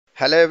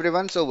Hello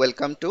everyone, so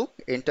welcome to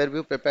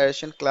interview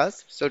preparation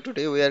class. So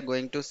today we are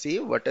going to see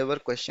whatever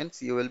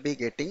questions you will be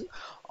getting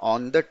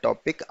on the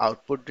topic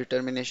output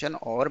determination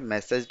or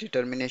message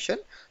determination.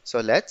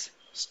 So let's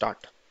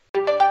start.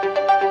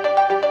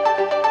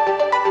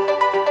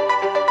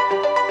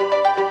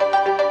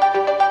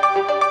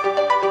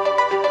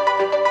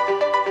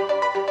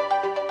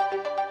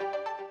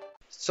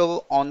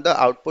 So on the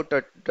output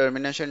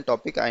determination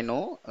topic, I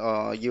know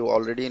you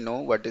already know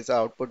what is the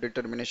output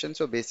determination.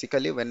 So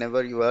basically,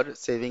 whenever you are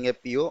saving a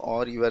PO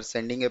or you are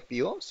sending a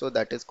PO, so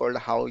that is called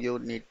how you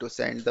need to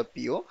send the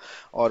PO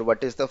or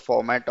what is the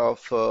format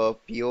of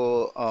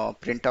PO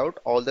printout.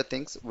 All the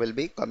things will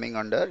be coming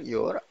under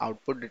your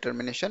output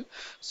determination.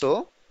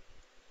 So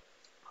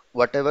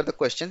whatever the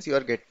questions you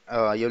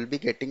will be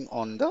getting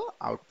on the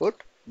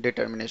output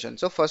determination.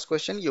 So first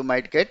question you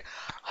might get,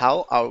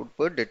 how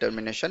output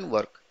determination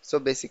work. So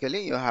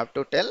basically you have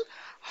to tell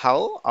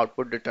how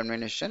output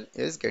determination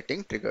is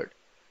getting triggered.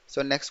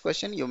 So next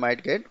question you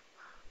might get,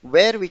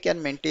 where we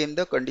can maintain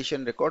the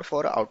condition record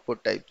for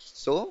output types.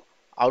 So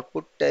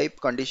output type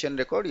condition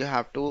record, you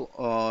have to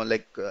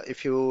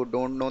if you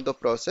don't know the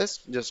process,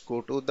 just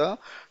go to the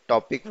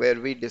topic where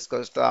we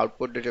discuss the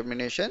output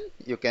determination.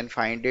 You can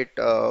find it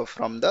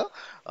from the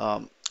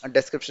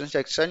description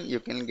section. You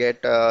can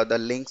get the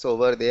links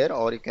over there,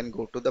 or you can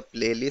go to the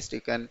playlist.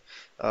 You can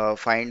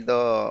find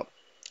the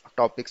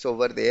topics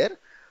over there.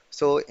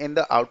 So in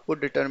the output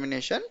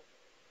determination,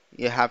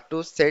 you have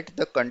to set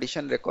the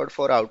condition record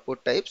for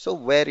output type. So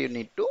where you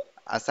need to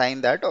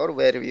assign that or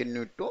where you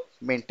need to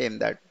maintain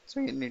that.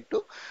 So you need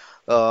to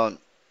uh,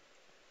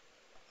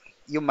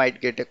 you might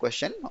get a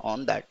question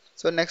on that.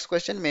 So next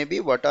question may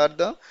be, what are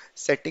the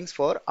settings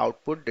for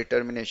output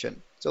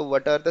determination? So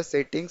what are the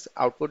settings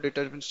output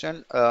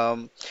determination?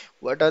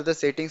 What are the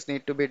settings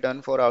need to be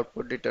done for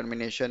output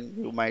determination?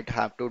 You might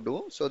have to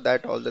do so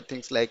that all the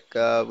things like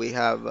we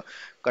have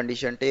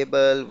condition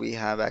table, we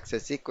have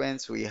access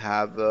sequence, we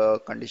have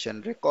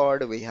condition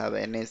record, we have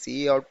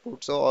NACE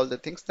output. So all the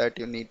things that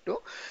you need to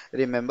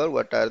remember,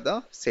 what are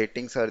the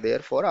settings are there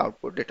for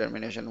output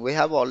determination. We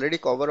have already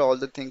covered all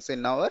the things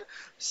in our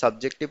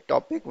subjective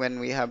topic when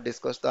we have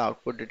discussed the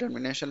output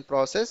determination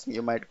process.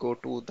 You might go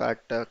to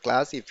that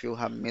class if you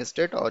have missed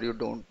it or you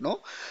don't know.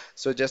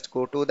 So just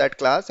go to that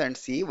class and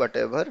see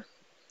whatever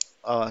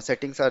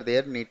settings are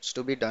there needs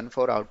to be done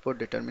for output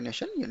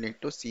determination. You need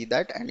to see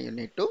that and you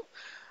need to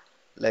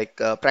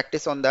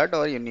practice on that,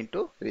 or you need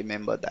to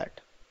remember that.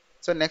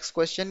 So next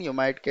question you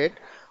might get,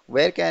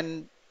 where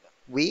can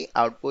we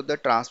output the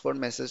transport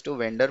message to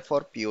vendor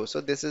for PO? So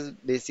this is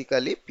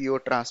basically PO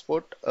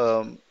transport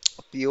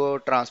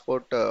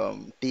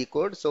T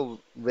code. So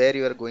where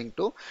you are going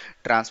to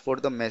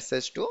transport the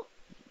message to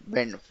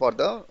for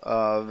the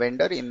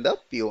vendor in the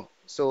PO.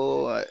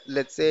 So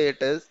let's say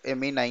it is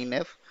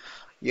ME9F.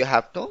 You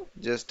have to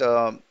just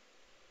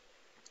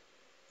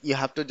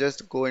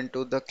go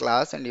into the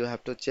class and you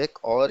have to check,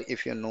 or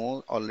if you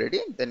know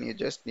already, then you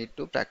just need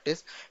to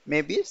practice.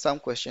 Maybe some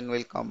question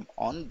will come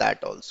on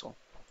that also.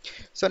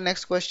 So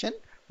next question,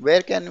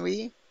 where can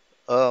we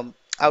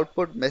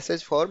output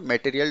message for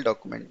material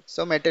document?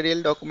 So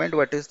material document,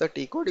 what is the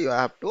T code? You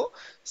have to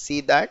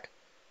see that.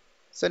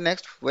 So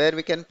next, where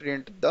we can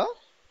print the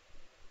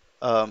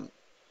um,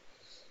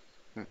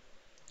 hmm.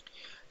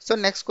 So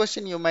next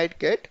question you might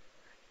get,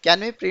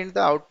 can we print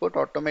the output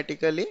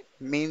automatically?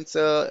 Means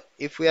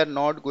if we are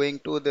not going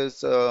to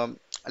this,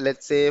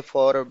 let's say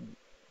for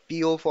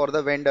PO for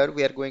the vendor,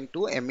 we are going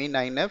to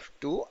ME9F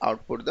to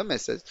output the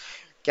message.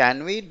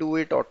 Can we do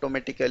it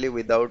automatically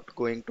without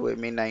going to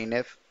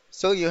ME9F?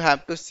 So you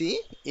have to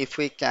see if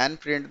we can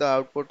print the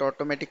output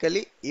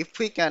automatically. If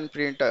we can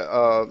print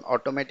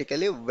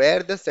automatically,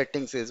 where the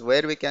settings is,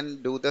 where we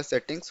can do the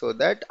settings so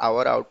that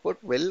our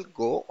output will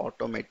go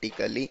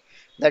automatically.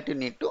 That you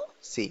need to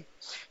see.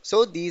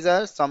 So these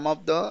are some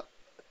of the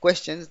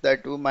questions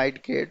that you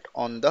might get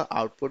on the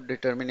output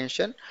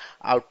determination.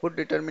 Output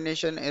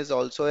determination is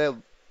also a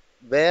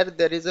where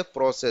there is a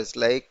process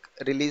like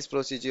release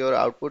procedure,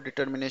 output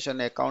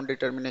determination, account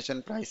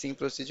determination, pricing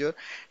procedure.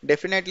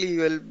 Definitely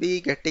you will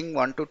be getting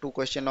 1 to 2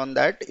 question on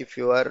that. If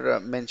you are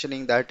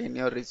mentioning that in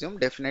your resume,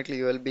 definitely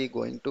you will be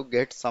going to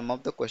get some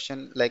of the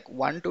question like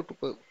 1 to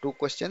 2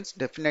 questions.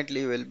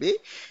 Definitely you will be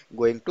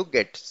going to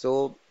get.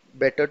 So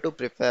better to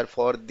prepare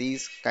for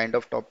these kind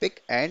of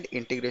topic, and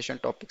integration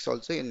topics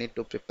also you need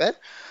to prepare.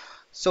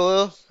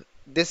 So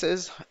this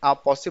is a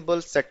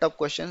possible set of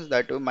questions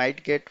that we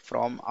might get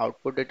from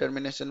output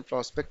determination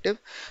perspective.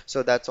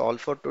 So that's all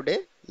for today.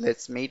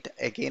 Let's meet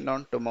again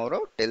on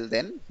tomorrow. Till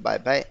then, bye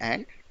bye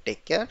and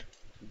take care.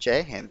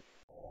 Jai Hind.